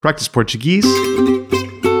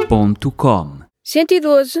practiceportuguese.com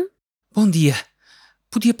 112. Bom dia.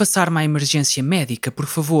 Podia passar-me à emergência médica, por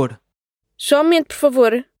favor? Só um momento, por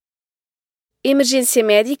favor. Emergência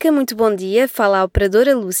médica, muito bom dia. Fala a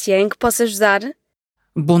operadora Lúcia, em que posso ajudar?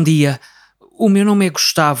 Bom dia. O meu nome é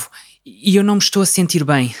Gustavo e eu não me estou a sentir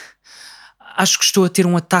bem. Acho que estou a ter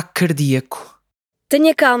um ataque cardíaco.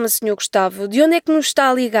 Tenha calma, Sr. Gustavo. De onde é que nos está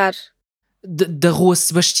a ligar? Da rua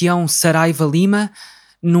Sebastião Saraiva Lima,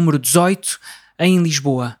 número 18, em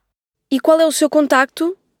Lisboa. E qual é o seu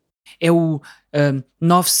contacto? É o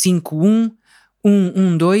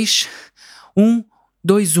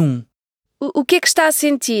 951-112-121. O que é que está a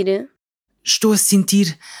sentir? Estou a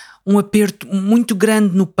sentir um aperto muito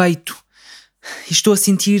grande no peito. Estou a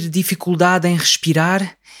sentir dificuldade em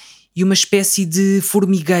respirar e uma espécie de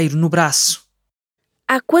formigueiro no braço.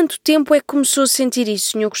 Há quanto tempo é que começou a sentir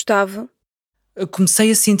isso, Sr. Gustavo?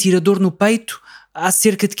 Comecei a sentir a dor no peito há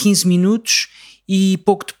cerca de 15 minutos e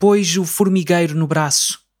pouco depois o formigueiro no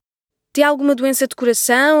braço. Tem alguma doença de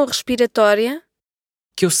coração ou respiratória?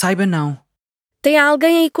 Que eu saiba, não. Tem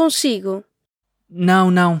alguém aí consigo?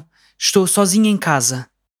 Não. Estou sozinha em casa.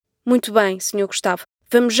 Muito bem, Sr. Gustavo.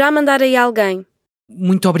 Vamos já mandar aí alguém.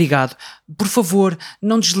 Muito obrigado. Por favor,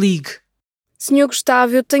 não desligue. Sr.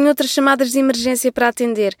 Gustavo, eu tenho outras chamadas de emergência para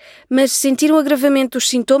atender, mas se sentir um agravamento dos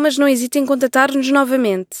sintomas, não hesite em contatar-nos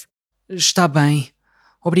novamente. Está bem.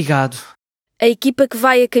 Obrigado. A equipa que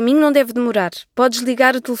vai a caminho não deve demorar. Podes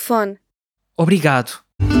ligar o telefone. Obrigado.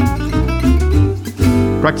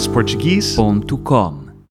 practiceportuguese.com